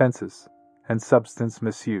violent offenses and substance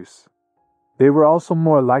misuse. They were also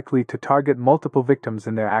more likely to target multiple victims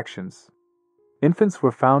in their actions. Infants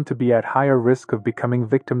were found to be at higher risk of becoming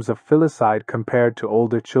victims of filicide compared to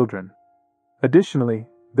older children. Additionally,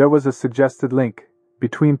 there was a suggested link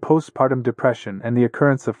between postpartum depression and the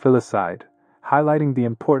occurrence of filicide, highlighting the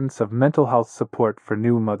importance of mental health support for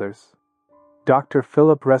new mothers. Dr.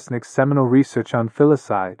 Philip Resnick's seminal research on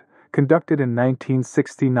filicide, conducted in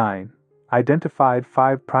 1969, identified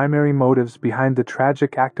 5 primary motives behind the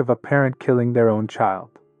tragic act of a parent killing their own child.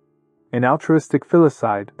 In altruistic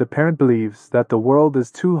filicide, the parent believes that the world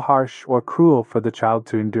is too harsh or cruel for the child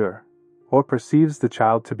to endure, or perceives the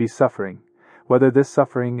child to be suffering, whether this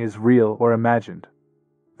suffering is real or imagined.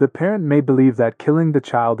 The parent may believe that killing the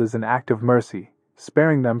child is an act of mercy,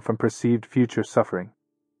 sparing them from perceived future suffering.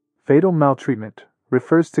 Fatal maltreatment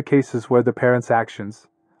refers to cases where the parent's actions,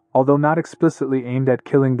 although not explicitly aimed at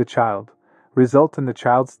killing the child, result in the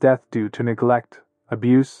child's death due to neglect,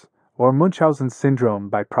 abuse, or Munchausen syndrome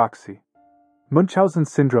by proxy. Munchausen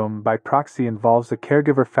syndrome by proxy involves a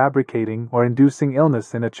caregiver fabricating or inducing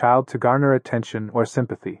illness in a child to garner attention or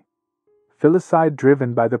sympathy. Filicide,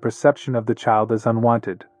 driven by the perception of the child as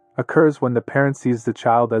unwanted, occurs when the parent sees the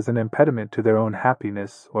child as an impediment to their own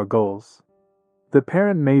happiness or goals. The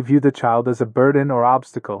parent may view the child as a burden or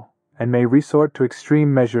obstacle, and may resort to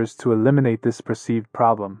extreme measures to eliminate this perceived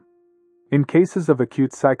problem. In cases of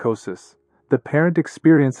acute psychosis, the parent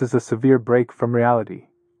experiences a severe break from reality,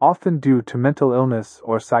 often due to mental illness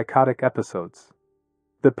or psychotic episodes.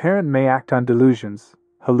 The parent may act on delusions,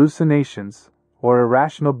 hallucinations, or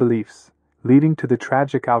irrational beliefs, leading to the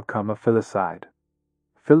tragic outcome of filicide.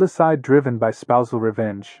 Filicide, driven by spousal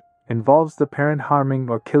revenge, involves the parent harming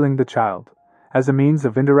or killing the child, as a means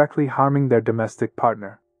of indirectly harming their domestic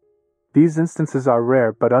partner. These instances are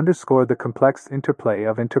rare but underscore the complex interplay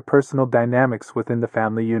of interpersonal dynamics within the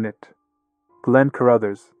family unit. Glenn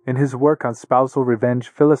Carruthers, in his work on spousal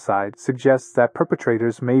revenge filicide, suggests that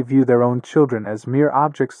perpetrators may view their own children as mere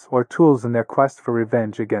objects or tools in their quest for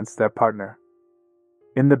revenge against their partner.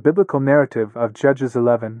 In the biblical narrative of Judges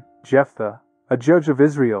 11, Jephthah, a judge of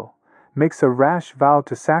Israel, makes a rash vow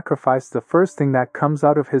to sacrifice the first thing that comes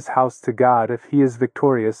out of his house to God if he is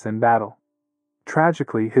victorious in battle.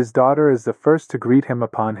 Tragically, his daughter is the first to greet him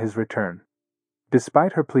upon his return.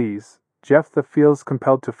 Despite her pleas, Jephthah feels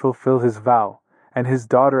compelled to fulfill his vow, and his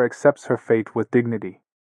daughter accepts her fate with dignity.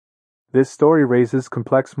 This story raises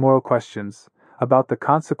complex moral questions about the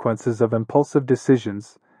consequences of impulsive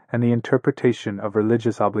decisions and the interpretation of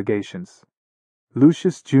religious obligations.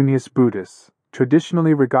 Lucius Junius Brutus,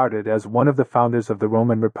 traditionally regarded as one of the founders of the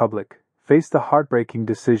Roman Republic, faced a heartbreaking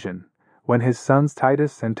decision when his sons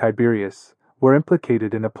Titus and Tiberius were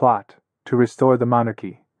implicated in a plot to restore the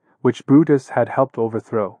monarchy, which Brutus had helped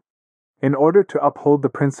overthrow. In order to uphold the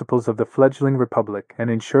principles of the fledgling republic and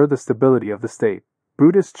ensure the stability of the state,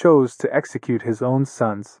 Brutus chose to execute his own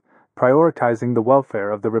sons, prioritizing the welfare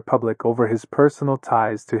of the republic over his personal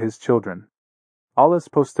ties to his children. Aulus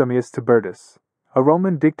Postumius Tiburtus, a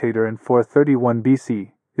Roman dictator in 431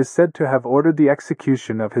 BC, is said to have ordered the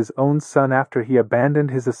execution of his own son after he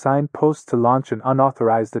abandoned his assigned post to launch an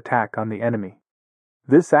unauthorized attack on the enemy.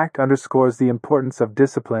 This act underscores the importance of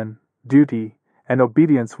discipline, duty, and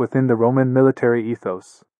obedience within the Roman military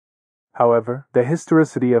ethos. However, the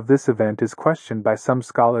historicity of this event is questioned by some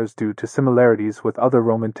scholars due to similarities with other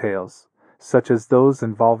Roman tales, such as those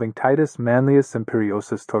involving Titus Manlius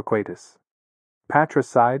Imperiosus Torquatus.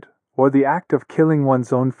 Patricide, or the act of killing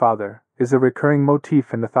one's own father, is a recurring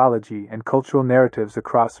motif in mythology and cultural narratives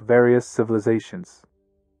across various civilizations.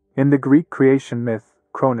 In the Greek creation myth,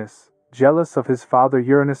 Cronus, jealous of his father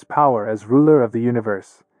Uranus' power as ruler of the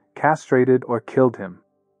universe, castrated or killed him.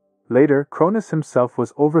 Later, Cronus himself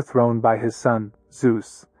was overthrown by his son,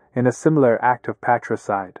 Zeus, in a similar act of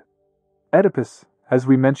patricide. Oedipus, as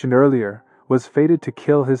we mentioned earlier, was fated to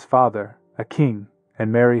kill his father, a king, and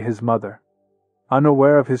marry his mother.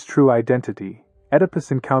 Unaware of his true identity, Oedipus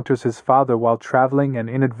encounters his father while traveling and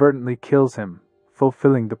inadvertently kills him,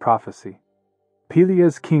 fulfilling the prophecy.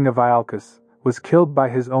 Pelias, king of Iolcus, was killed by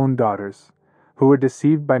his own daughters, who were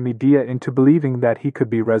deceived by Medea into believing that he could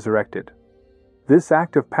be resurrected. This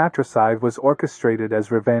act of patricide was orchestrated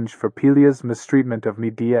as revenge for Pelias' mistreatment of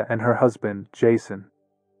Medea and her husband, Jason.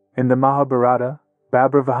 In the Mahabharata,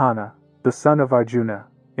 Babravahana, the son of Arjuna,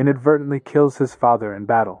 inadvertently kills his father in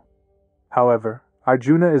battle. However,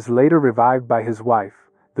 Arjuna is later revived by his wife,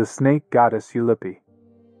 the snake goddess Ulipi.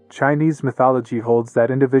 Chinese mythology holds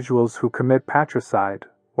that individuals who commit patricide,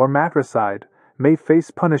 or matricide, may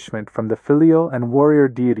face punishment from the filial and warrior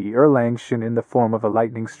deity Erlangshun in the form of a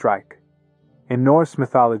lightning strike. In Norse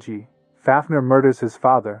mythology, Fafnir murders his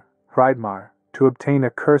father, Hreidmar, to obtain a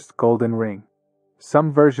cursed golden ring.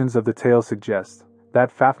 Some versions of the tale suggest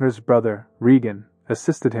that Fafnir's brother, Regan,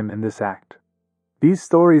 assisted him in this act. These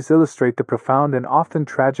stories illustrate the profound and often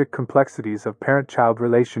tragic complexities of parent-child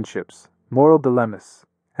relationships, moral dilemmas,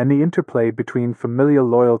 and the interplay between familial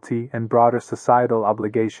loyalty and broader societal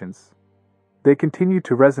obligations. They continue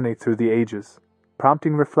to resonate through the ages,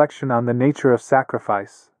 prompting reflection on the nature of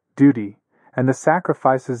sacrifice, duty, and the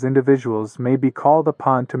sacrifices individuals may be called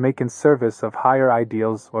upon to make in service of higher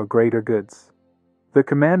ideals or greater goods. The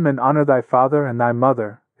commandment, "Honor thy father and thy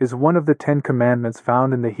mother," is one of the 10 commandments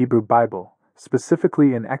found in the Hebrew Bible,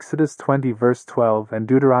 specifically in Exodus 20 verse 12 and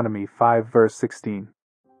Deuteronomy 5 verse 16.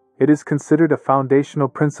 It is considered a foundational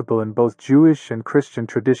principle in both Jewish and Christian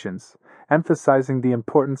traditions, emphasizing the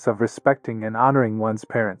importance of respecting and honoring one's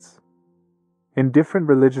parents. In different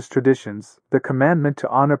religious traditions, the commandment to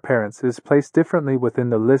honor parents is placed differently within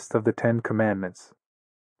the list of the 10 commandments.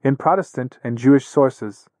 In Protestant and Jewish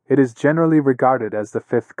sources, it is generally regarded as the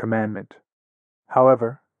 5th commandment.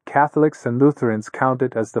 However, Catholics and Lutherans count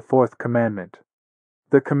it as the 4th commandment.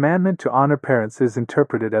 The commandment to honor parents is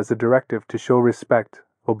interpreted as a directive to show respect,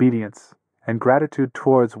 obedience, and gratitude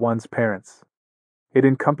towards one's parents. It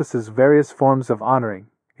encompasses various forms of honoring,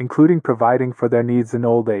 including providing for their needs in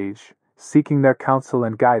old age, seeking their counsel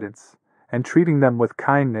and guidance, and treating them with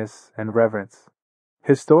kindness and reverence.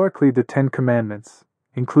 Historically, the 10 commandments,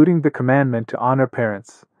 including the commandment to honor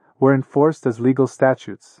parents, were enforced as legal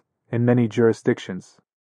statutes in many jurisdictions.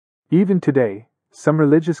 Even today, some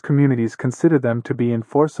religious communities consider them to be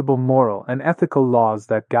enforceable moral and ethical laws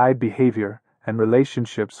that guide behavior and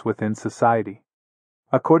relationships within society.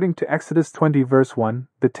 According to Exodus 20 verse 1,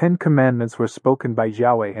 the 10 commandments were spoken by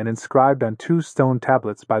Yahweh and inscribed on 2 stone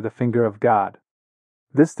tablets by the finger of God.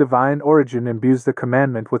 This divine origin imbues the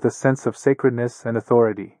commandment with a sense of sacredness and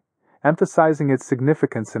authority, emphasizing its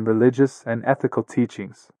significance in religious and ethical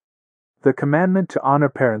teachings. The commandment to honor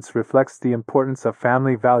parents reflects the importance of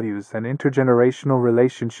family values and intergenerational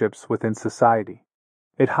relationships within society.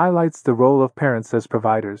 It highlights the role of parents as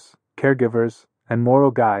providers, caregivers, and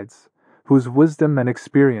moral guides, whose wisdom and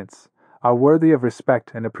experience are worthy of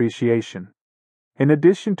respect and appreciation. In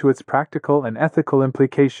addition to its practical and ethical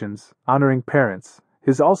implications, honoring parents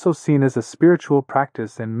is also seen as a spiritual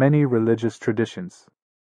practice in many religious traditions.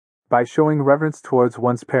 By showing reverence towards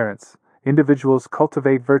one's parents, individuals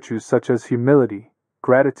cultivate virtues such as humility,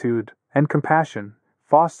 gratitude, and compassion,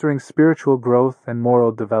 fostering spiritual growth and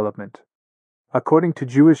moral development. According to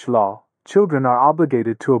Jewish law, children are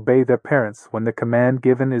obligated to obey their parents when the command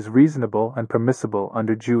given is reasonable and permissible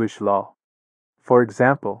under Jewish law. For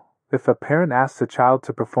example, if a parent asks a child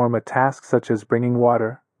to perform a task such as bringing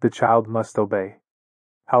water, the child must obey.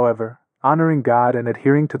 However, honoring God and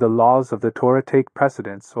adhering to the laws of the Torah take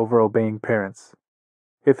precedence over obeying parents.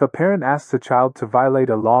 If a parent asks a child to violate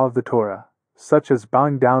a law of the Torah, such as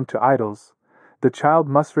bowing down to idols, the child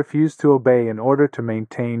must refuse to obey in order to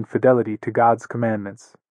maintain fidelity to God's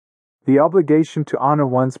commandments. The obligation to honor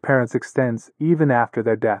one's parents extends even after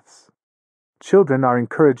their deaths. Children are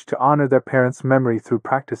encouraged to honor their parents' memory through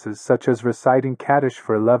practices such as reciting Kaddish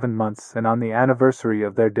for 11 months and on the anniversary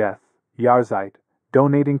of their death, Yarzeit,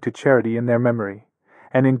 donating to charity in their memory,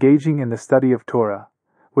 and engaging in the study of Torah,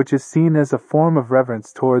 which is seen as a form of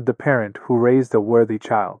reverence toward the parent who raised a worthy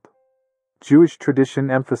child. Jewish tradition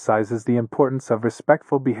emphasizes the importance of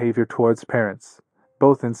respectful behavior towards parents,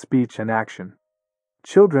 both in speech and action.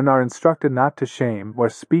 Children are instructed not to shame or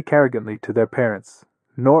speak arrogantly to their parents,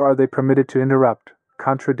 nor are they permitted to interrupt,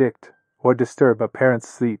 contradict, or disturb a parent's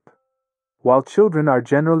sleep. While children are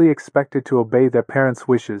generally expected to obey their parents'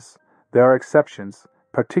 wishes, there are exceptions,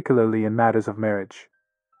 particularly in matters of marriage.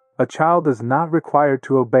 A child is not required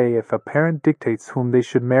to obey if a parent dictates whom they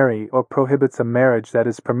should marry or prohibits a marriage that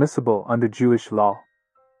is permissible under Jewish law.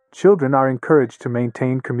 Children are encouraged to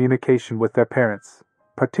maintain communication with their parents,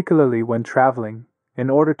 particularly when traveling,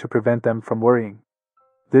 in order to prevent them from worrying.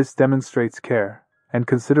 This demonstrates care and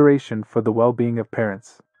consideration for the well-being of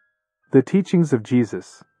parents. The teachings of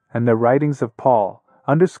Jesus and the writings of Paul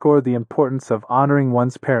underscore the importance of honoring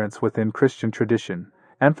one's parents within Christian tradition,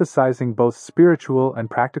 emphasizing both spiritual and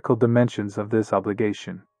practical dimensions of this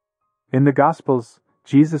obligation. In the Gospels,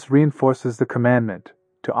 Jesus reinforces the commandment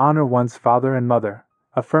to honor one's father and mother,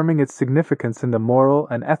 affirming its significance in the moral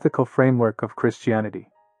and ethical framework of Christianity.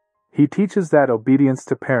 He teaches that obedience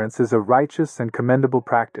to parents is a righteous and commendable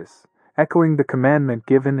practice, echoing the commandment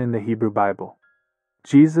given in the Hebrew Bible.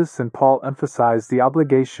 Jesus and Paul emphasize the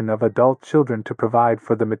obligation of adult children to provide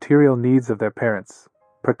for the material needs of their parents,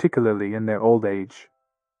 particularly in their old age.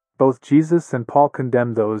 Both Jesus and Paul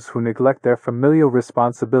condemn those who neglect their familial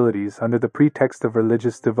responsibilities under the pretext of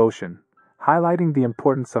religious devotion, highlighting the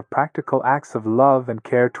importance of practical acts of love and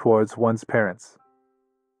care towards one's parents.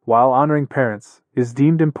 While honoring parents is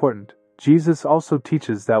deemed important, Jesus also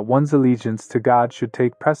teaches that one's allegiance to God should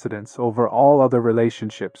take precedence over all other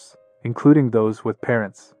relationships, including those with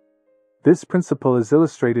parents. This principle is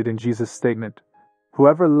illustrated in Jesus' statement,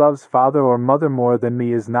 "Whoever loves father or mother more than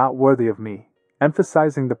me is not worthy of me,"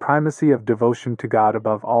 emphasizing the primacy of devotion to God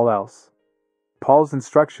above all else. Paul's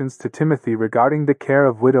instructions to Timothy regarding the care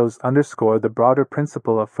of widows underscore the broader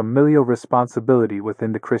principle of familial responsibility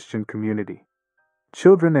within the Christian community.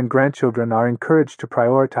 Children and grandchildren are encouraged to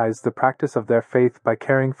prioritize the practice of their faith by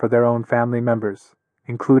caring for their own family members,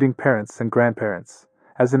 including parents and grandparents,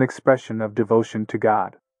 as an expression of devotion to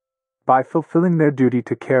God. By fulfilling their duty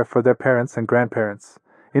to care for their parents and grandparents,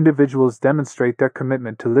 individuals demonstrate their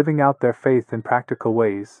commitment to living out their faith in practical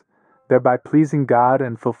ways, thereby pleasing God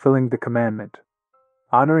and fulfilling the commandment.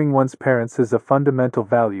 Honoring one's parents is a fundamental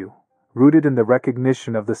value, rooted in the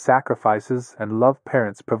recognition of the sacrifices and love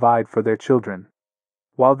parents provide for their children.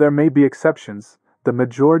 While there may be exceptions, the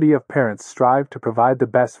majority of parents strive to provide the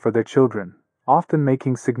best for their children, often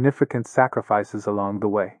making significant sacrifices along the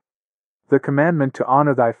way. The commandment to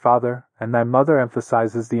honor thy father and thy mother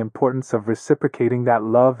emphasizes the importance of reciprocating that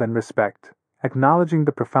love and respect, acknowledging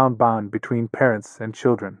the profound bond between parents and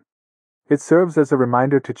children. It serves as a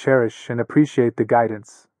reminder to cherish and appreciate the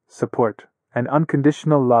guidance, support, and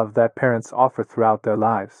unconditional love that parents offer throughout their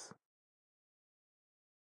lives.